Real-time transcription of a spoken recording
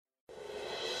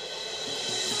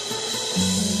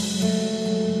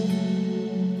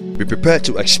Be prepared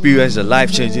to experience the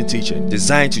life-changing teaching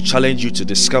designed to challenge you to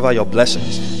discover your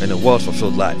blessings in a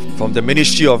world-fulfilled life. From the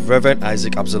ministry of Reverend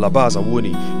Isaac Abdulabaz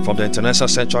Awuni from the International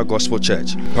Central Gospel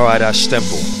Church, Paradise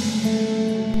Temple.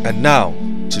 And now,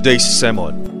 today's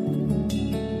sermon.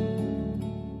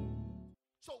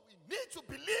 So we need to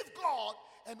believe God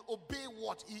and obey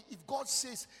what? If God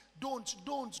says don't,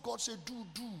 God say do.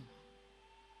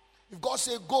 If God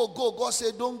say go, God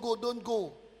say don't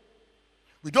go.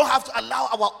 We don't have to allow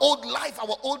our old life,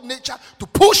 our old nature to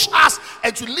push us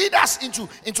and to lead us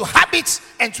into habits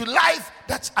and to life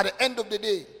that's at the end of the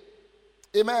day.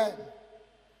 Amen.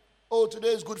 Oh, today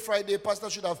is Good Friday. Pastor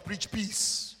should have preached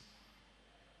peace.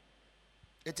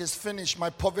 It is finished.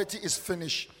 My poverty is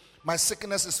finished. My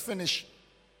sickness is finished.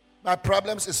 My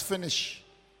problems is finished.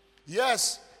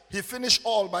 Yes, he finished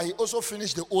all, but he also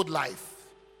finished the old life.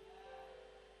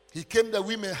 He came that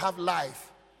we may have life.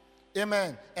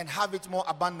 Amen. And have it more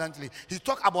abundantly. He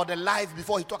talked about the life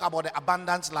before he talked about the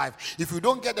abundance life. If we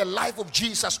don't get the life of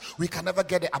Jesus, we can never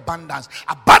get the abundance.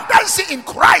 Abundance in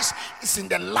Christ is in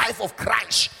the life of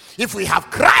Christ. If we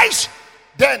have Christ,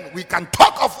 then we can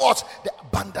talk of what? The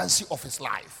abundance of his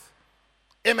life.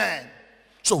 Amen.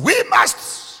 So we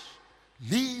must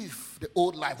leave the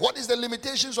old life. What is the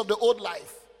limitations of the old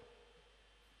life?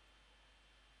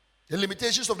 The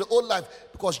limitations of the old life,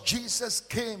 because Jesus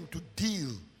came to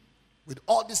deal with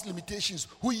all these limitations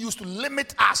who used to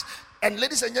limit us. And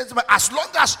ladies and gentlemen, as long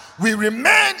as we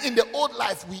remain in the old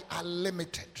life, we are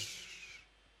limited.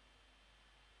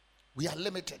 We are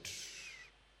limited.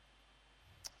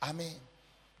 I mean,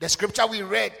 the scripture we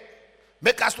read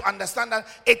make us to understand that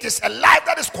it is a life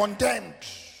that is condemned.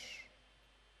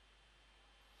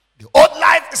 The old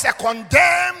life is a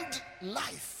condemned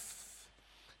life.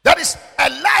 That is a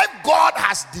life God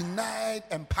has denied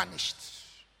and punished.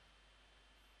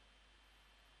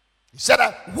 He said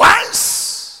that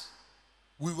once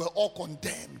we were all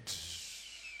condemned.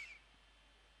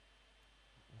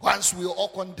 Once we were all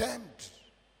condemned.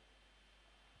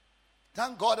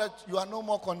 Thank God that you are no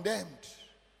more condemned.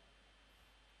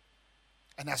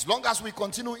 And as long as we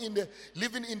continue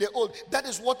living in the old, that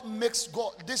is what makes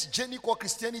this journey called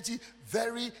Christianity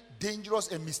very dangerous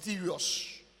and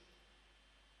mysterious.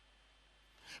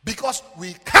 Because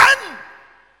we can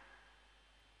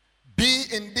be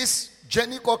in this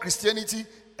journey called Christianity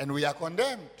and we are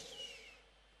condemned.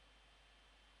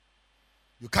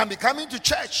 You can be coming to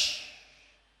church.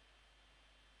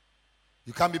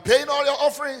 You can be paying all your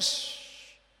offerings,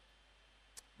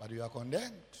 but you are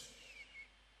condemned.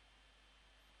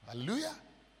 Hallelujah.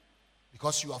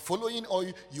 Because you are following or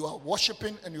you are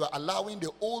worshiping and you are allowing the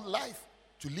old life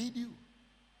to lead you.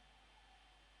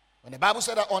 When the Bible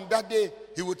said that on that day,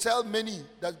 he would tell many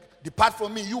that depart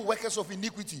from me, you workers of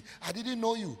iniquity. I didn't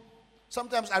know you.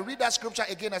 Sometimes I read that scripture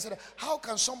again. I said, how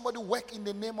can somebody work in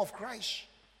the name of Christ?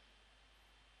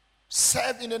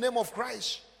 Serve in the name of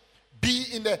Christ. Be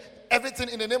in everything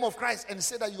in the name of Christ and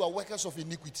say that you are workers of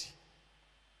iniquity.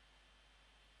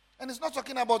 And it's not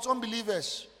talking about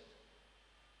unbelievers.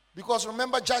 Because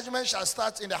remember, judgment shall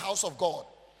start in the house of God.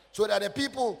 So that the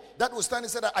people that will stand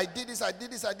and say that I did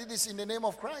this in the name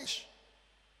of Christ.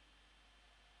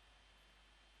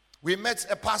 We met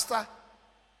a pastor,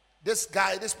 this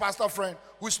pastor friend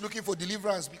who is looking for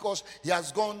deliverance because he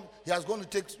has gone to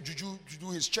take juju to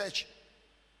do his church.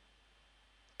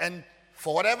 And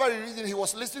for whatever reason, he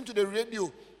was listening to the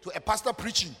radio to a pastor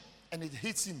preaching and it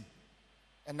hits him.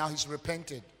 And now he's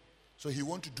repented. So he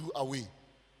wants to do away.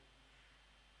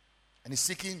 And he's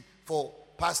seeking for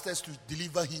pastors to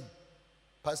deliver him.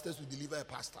 Pastors to deliver a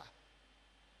pastor.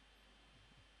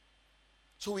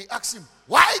 So we asked him,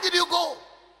 why did you go?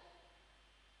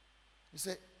 He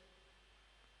said,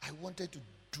 I wanted to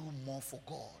do more for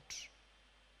God.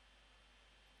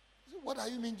 I said, what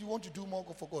do you mean you want to do more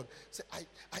for God? He said,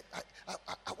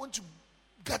 I want to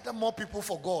gather more people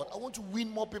for God. I want to win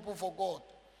more people for God.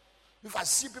 If I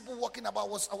see people walking about,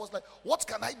 I was like, what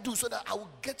can I do so that I will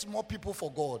get more people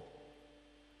for God?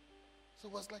 So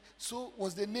it was like, so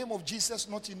was the name of Jesus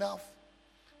not enough?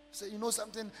 So you know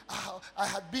something, I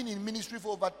had been in ministry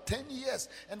for over 10 years.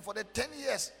 And for the 10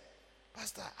 years,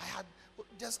 Pastor, I had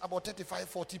just about 35,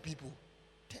 40 people.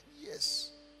 10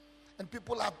 years. And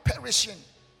people are perishing.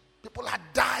 People are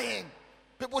dying.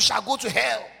 People shall go to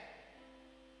hell.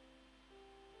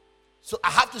 So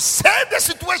I have to save the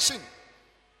situation.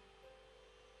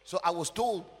 So I was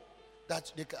told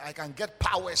that I can get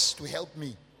powers to help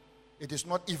me. It is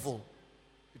not evil.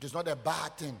 It is not a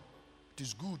bad thing. It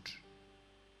is good.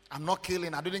 I'm not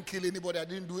killing. I didn't kill anybody. I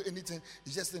didn't do anything.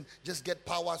 It's just get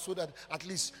power so that at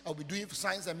least I'll be doing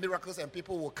signs and miracles and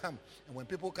people will come. And when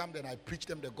people come, then I preach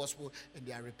them the gospel and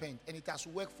they are repent. And it has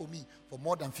worked for me for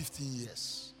more than 15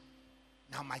 years.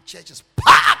 Now my church is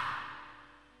packed.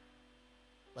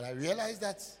 But I realized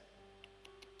that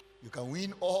you can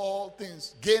win all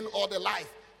things, gain all the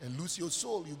life, and lose your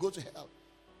soul. You go to hell.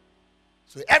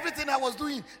 So everything I was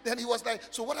doing, then he was like,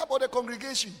 so what about the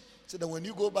congregation? He said that when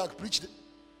you go back,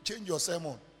 change your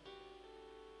sermon.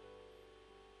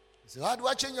 He said, how do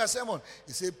I change your sermon?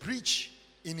 He said, preach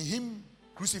in him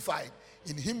crucified,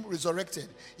 in him resurrected,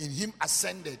 in him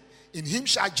ascended, in him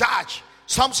shall judge.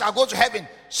 Some shall go to heaven,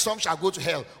 some shall go to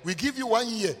hell. We give you 1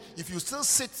 year. If you still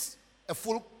sit a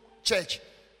full church,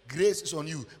 grace is on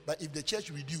you. But if the church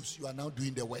reduce, you are now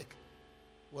doing the work.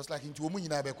 It was like into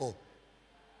Omunyinabeko.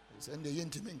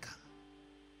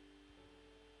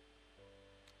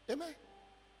 Amen.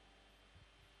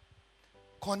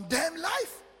 Condemn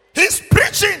life. He's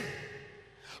preaching.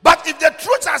 But if the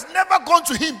truth has never gone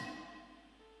to him,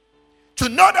 to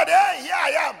know that, hey, here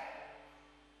I am.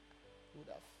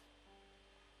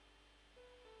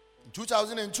 In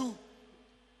 2002,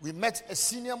 we met a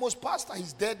senior most pastor.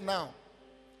 He's dead now.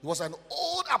 He was an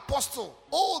old apostle,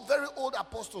 very old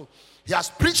apostle. He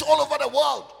has preached all over the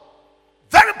world.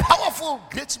 Very powerful,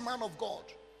 great man of God.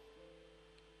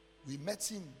 We met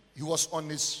him. He was on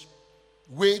his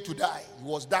way to die. He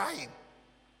was dying.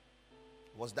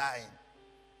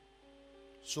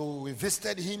 So we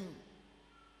visited him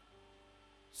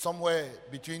somewhere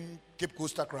between Cape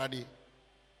Coast and Kradi.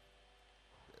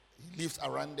 He lived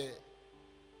around there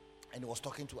and he was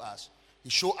talking to us. He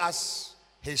showed us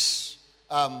his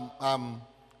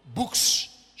books,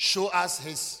 showed us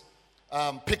his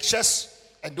pictures.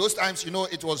 And those times,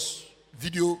 it was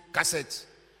video cassette.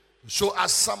 Show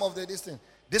us some of this thing.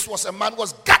 This was a man who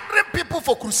was gathering people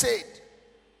for crusade.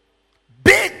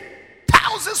 Big,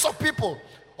 thousands of people.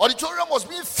 Auditorium was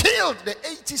being filled. The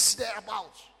 80s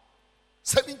thereabouts.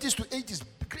 70s to 80s.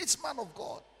 Great man of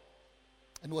God.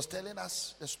 And he was telling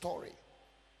us the story.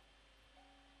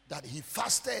 That he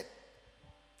fasted.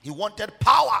 He wanted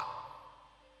power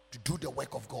to do the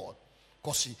work of God.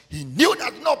 Because he knew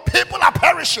that people are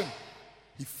perishing.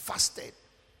 He fasted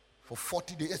for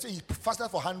 40 days. He fasted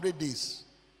for 100 days.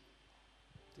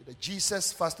 So the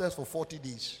Jesus fasted for 40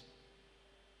 days.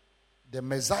 The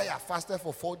Messiah fasted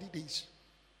for 40 days.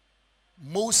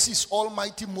 Moses,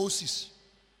 Almighty Moses,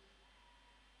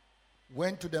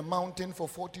 went to the mountain for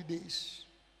 40 days.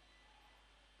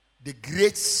 The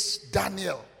great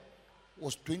Daniel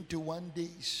was 21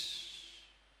 days.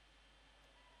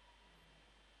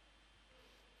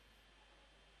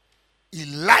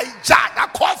 Elijah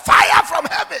that called fire from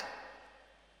heaven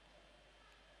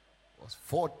was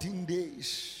 14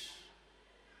 days.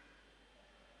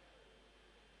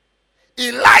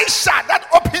 Elisha that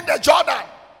opened the Jordan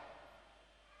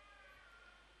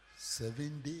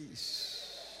 7 days.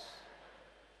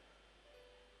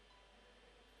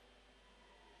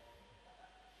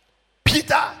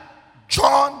 Peter,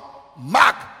 John,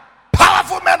 Mark,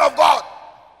 powerful men of God,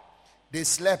 they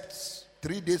slept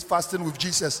 3 days fasting with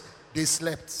Jesus. They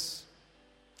slept.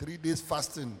 3 days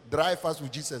fasting, dry fast with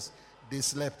Jesus. They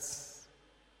slept.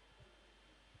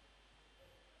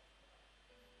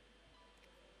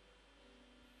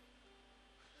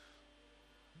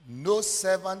 No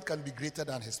servant can be greater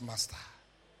than his master.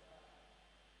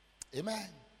 Amen.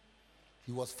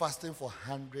 He was fasting for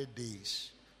 100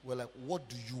 days. We're like, what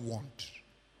do you want?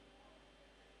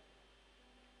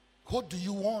 What do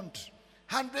you want?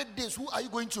 100 days, who are you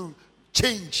going to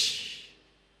change?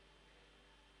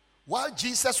 While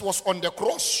Jesus was on the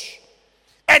cross,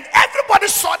 and everybody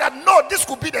saw that, no, this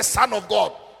could be the Son of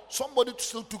God. Somebody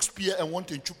still took spear and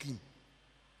wanted to choke him.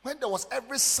 When there was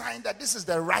every sign that this is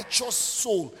the righteous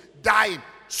soul dying,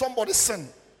 somebody sinned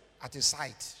at his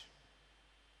side.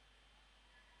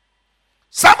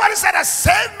 Somebody said,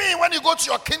 save me when you go to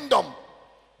your kingdom.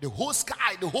 The whole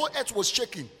sky, the whole earth was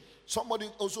shaking.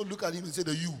 Somebody also looked at him and said,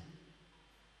 you.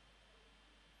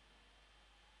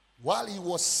 While he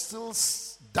was still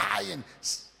dying,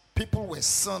 people were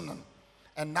sinning.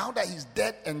 And now that he's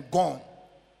dead and gone,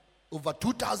 over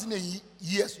 2,000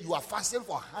 years, you are fasting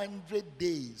for 100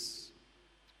 days.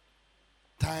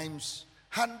 Times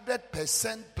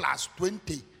 100% plus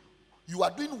 20. You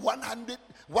are doing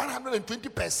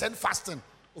 120% fasting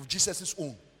of Jesus'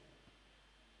 own.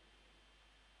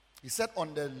 He said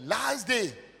on the last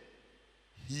day,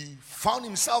 he found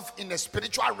himself in the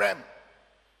spiritual realm.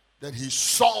 Then he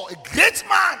saw a great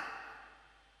man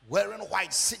wearing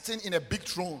white sitting in a big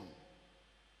throne.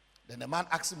 Then the man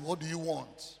asked him, what do you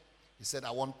want? He said,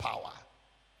 I want power.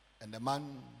 And the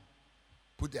man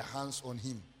put their hands on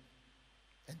him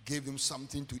and gave him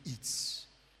something to eat.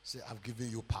 Say, I've given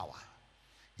you power.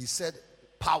 He said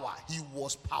power. He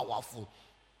was powerful,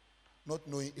 not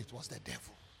knowing it was the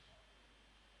devil.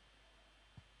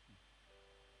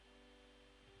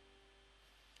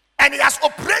 And he has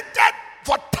operated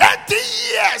for 30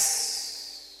 years,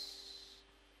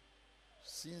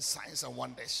 seeing signs and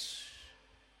wonders.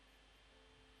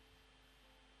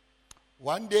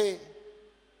 One day,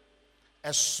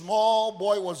 a small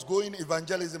boy was going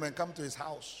evangelism and come to his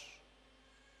house.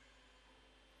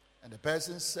 And the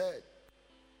person said,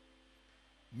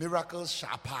 miracles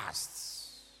shall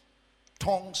pass,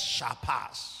 tongues shall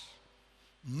pass,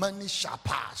 money shall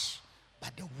pass,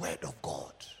 but the word of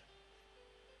God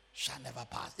shall never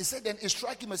pass. He said, then it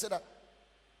struck him and said,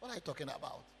 what are you talking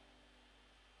about?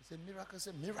 He said, miracles.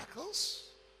 He said, miracles?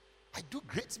 I do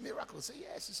great miracles. He said,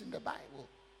 yes, it's in the Bible.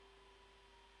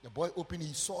 The boy opened,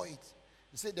 he saw it.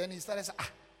 He said, then he started saying,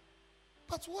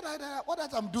 but what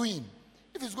that I'm doing?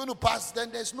 If it's going to pass, then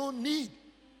there's no need.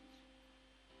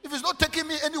 If it's not taking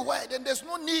me anywhere, then there's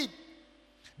no need.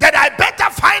 Then I better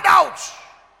find out.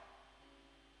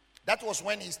 That was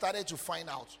when he started to find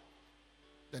out.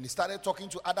 Then he started talking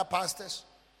to other pastors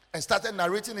and started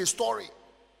narrating a story.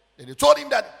 Then they told him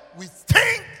that we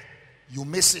think you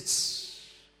miss it.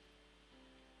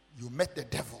 You met the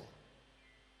devil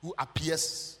who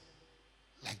appears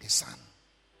like the sun.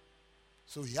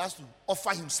 So he has to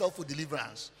offer himself for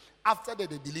deliverance. After the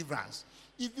deliverance,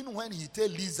 even when he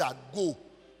tells lizard, go,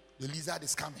 the lizard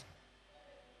is coming.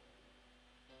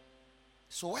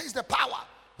 So where is the power?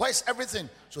 Where is everything?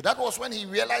 So that was when he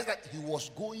realized that he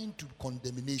was going to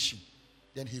condemnation.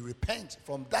 Then he repented.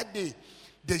 From that day,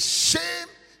 the shame,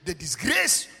 the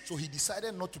disgrace, so he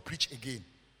decided not to preach again.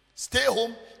 Stay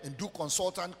home and do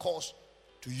consultant course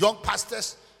to young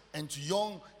pastors and to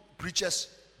young preachers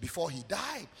before he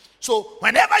died. So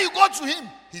whenever you go to him,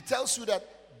 he tells you that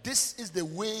this is the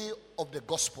way of the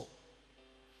gospel.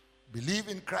 Believe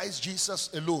in Christ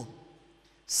Jesus alone.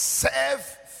 Serve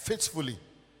faithfully.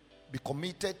 Be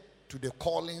committed to the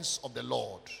callings of the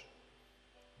Lord.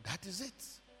 That is it.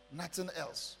 Nothing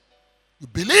else. You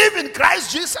believe in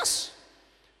Christ Jesus.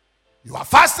 You are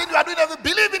fasting. You are doing everything.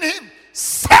 Believe in him.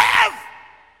 Serve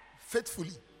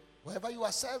faithfully. Wherever you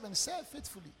are serving, serve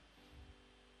faithfully.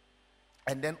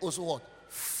 And then also what?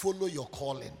 Follow your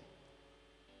calling.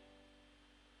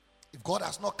 If God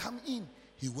has not come in,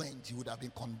 he went, he would have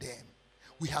been condemned.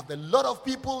 We have a lot of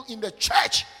people in the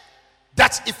church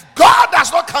that if God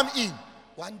does not come in,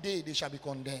 one day they shall be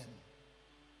condemned.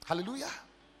 Hallelujah.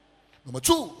 Number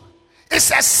 2,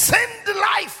 it's a sinned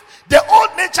life. The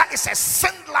old nature is a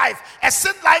sinned life. A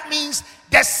sinned life means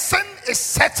the sin is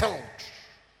settled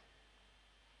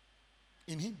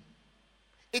in him.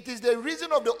 It is the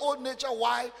reason of the old nature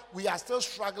why we are still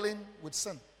struggling with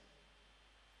sin.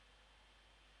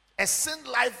 A sinned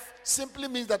life simply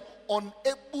means that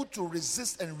unable to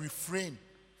resist and refrain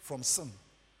from sin.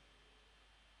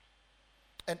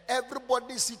 And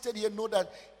everybody seated here know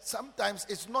that sometimes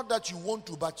it's not that you want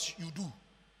to, but you do.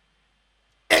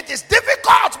 It is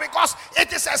difficult because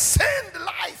it is a sinned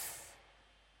life.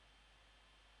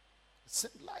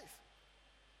 Sinned life.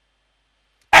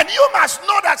 And you must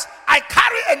know that I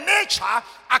carry a nature,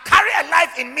 I carry a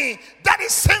life in me that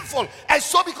is sinful. And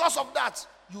so because of that,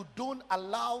 you don't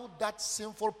allow that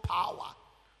sinful power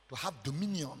to have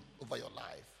dominion over your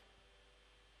life.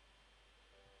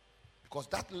 Because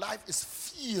that life is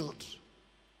filled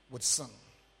with sin.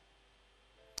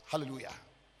 Hallelujah.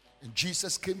 And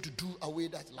Jesus came to do away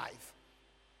that life.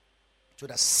 So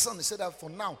that sin, he said that for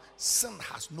now, sin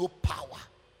has no power,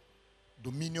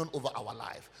 dominion over our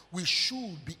life. We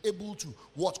should be able to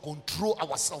control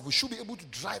ourselves. We should be able to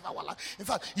drive our life. In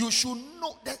fact, you should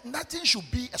know that nothing should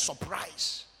be a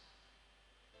surprise.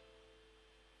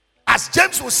 As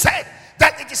James was said,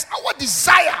 that it is our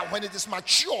desire when it is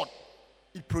matured,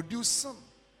 it produces sin.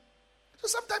 So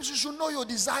sometimes you should know your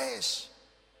desires,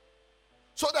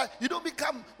 so that you don't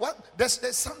become there's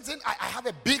something I have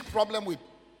a big problem with.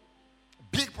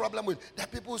 That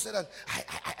people say that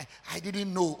I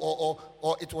didn't know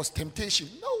or it was temptation.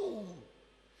 No.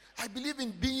 I believe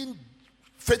in being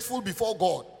faithful before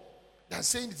God than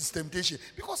saying it is temptation.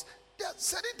 Because there are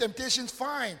certain temptations,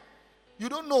 fine. You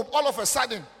don't know all of a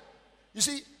sudden. You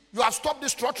see, you have stopped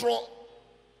this throttle.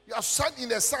 You have sat in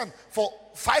the sun for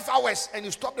 5 hours and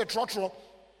you stop the throttle.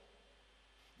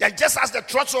 Then just as the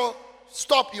throttle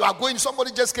stopped, you are going,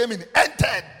 somebody just came in,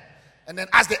 entered. And then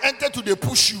as they enter to, they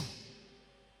push you.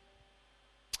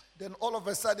 Then all of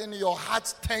a sudden your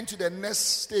heart turns to the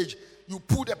next stage. You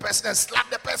pull the person and slap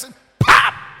the person.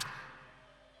 Pop!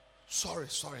 Sorry.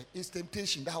 It's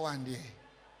temptation, that one there.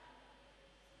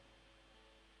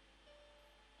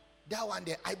 That one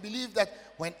there, I believe that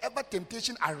whenever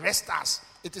temptation arrests us,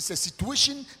 it is a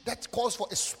situation that calls for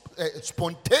a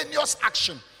spontaneous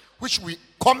action, which we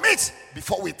commit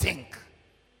before we think.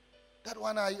 That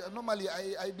one I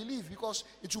believe, because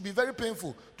it will be very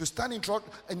painful to stand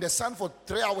in the sun for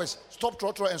 3 hours, stop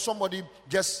throttle, and somebody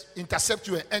just intercept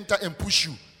you and enter and push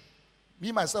you.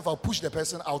 Me, myself, I'll push the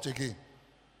person out again.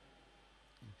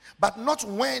 But not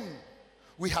when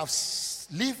we have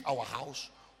leave our house,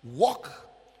 walk,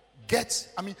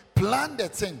 plan the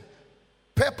thing,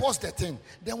 purpose the thing.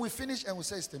 Then we finish and we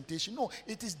say it's temptation. No,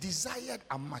 it is desired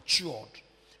and matured.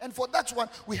 And for that one,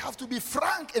 we have to be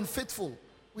frank and faithful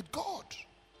with God.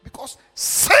 Because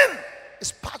sin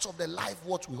is part of the life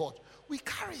what we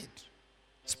carry it.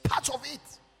 It's part of it.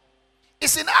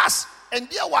 It's in us. And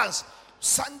dear ones,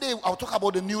 Sunday I'll talk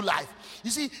about the new life.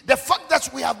 You see, the fact that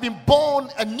we have been born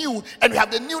anew and we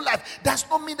have the new life does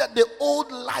not mean that the old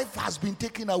life has been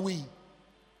taken away.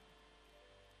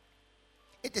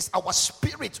 It is our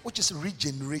spirit which is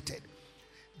regenerated.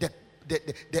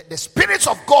 The spirit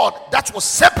of God that was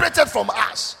separated from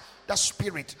us, that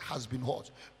spirit has been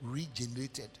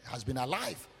regenerated, has been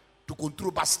alive to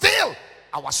control. But still,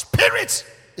 our spirit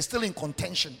is still in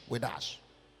contention with us.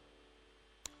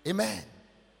 Amen.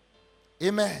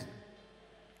 Amen.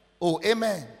 Oh,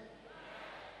 amen.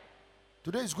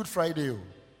 Today is Good Friday.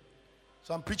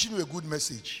 So I'm preaching you a good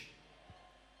message.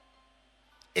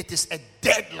 It is a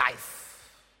dead life.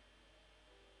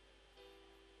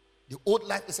 The old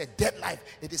life is a dead life.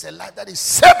 It is a life that is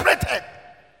separated.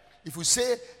 If we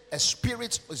say a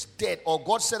spirit is dead, or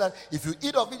God said that if you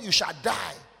eat of it, you shall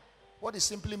die, what it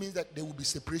simply means that there will be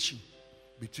separation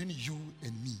between you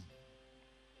and me.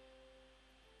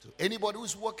 So anybody who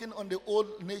is working on the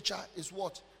old nature is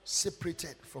what?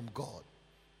 Separated from God.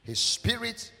 His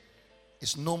spirit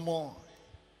is no more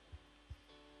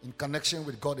in connection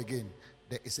with God again.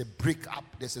 There is a breakup.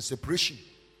 There's a separation.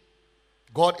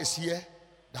 God is here.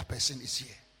 That person is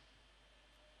here.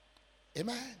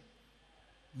 Amen.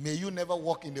 May you never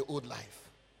walk in the old life.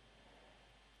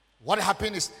 What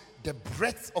happened is the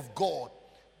breath of God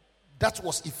that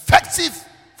was effective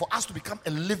for us to become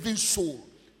a living soul,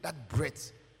 that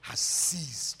breath has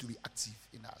ceased to be active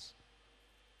in us.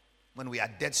 When we are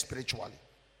dead spiritually,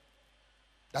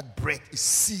 that breath is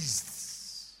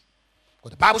ceased.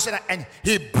 But the Bible said that, and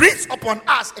he breathed upon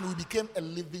us and we became a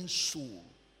living soul.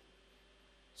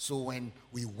 So when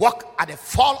we walk at the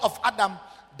fall of Adam,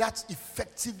 that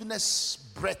effectiveness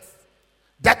breath,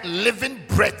 that living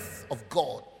breath of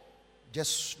God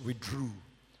just withdrew.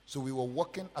 So we were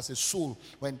walking as a soul.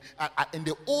 When in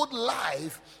the old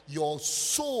life, your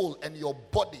soul and your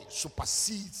body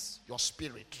supersedes your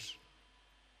spirit.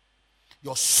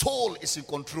 Your soul is in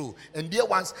control. And dear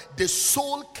ones, the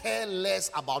soul cares less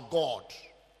about God.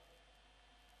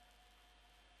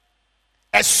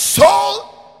 A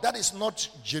soul that is not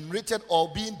generated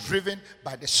or being driven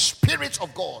by the Spirit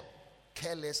of God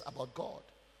cares less about God.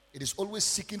 It is always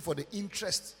seeking for the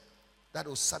interest that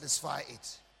will satisfy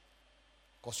it.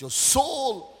 Because your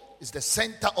soul is the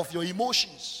center of your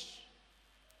emotions,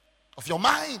 of your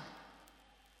mind.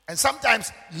 And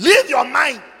sometimes leave your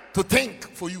mind to think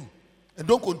for you and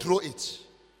don't control it.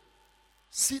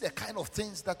 See the kind of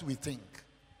things that we think.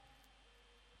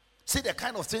 See the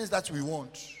kind of things that we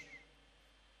want.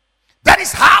 That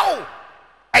is how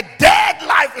a dead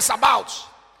life is about.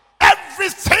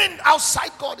 Everything outside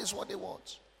God is what they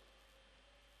want.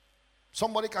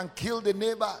 Somebody can kill the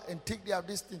neighbor and take their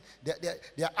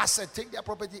asset, take their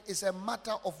property. It's a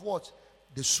matter of what?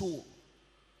 The soul.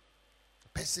 The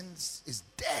person is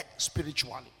dead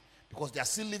spiritually because they are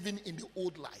still living in the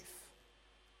old life.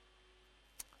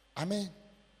 Amen.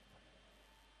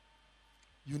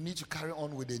 You need to carry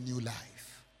on with a new life.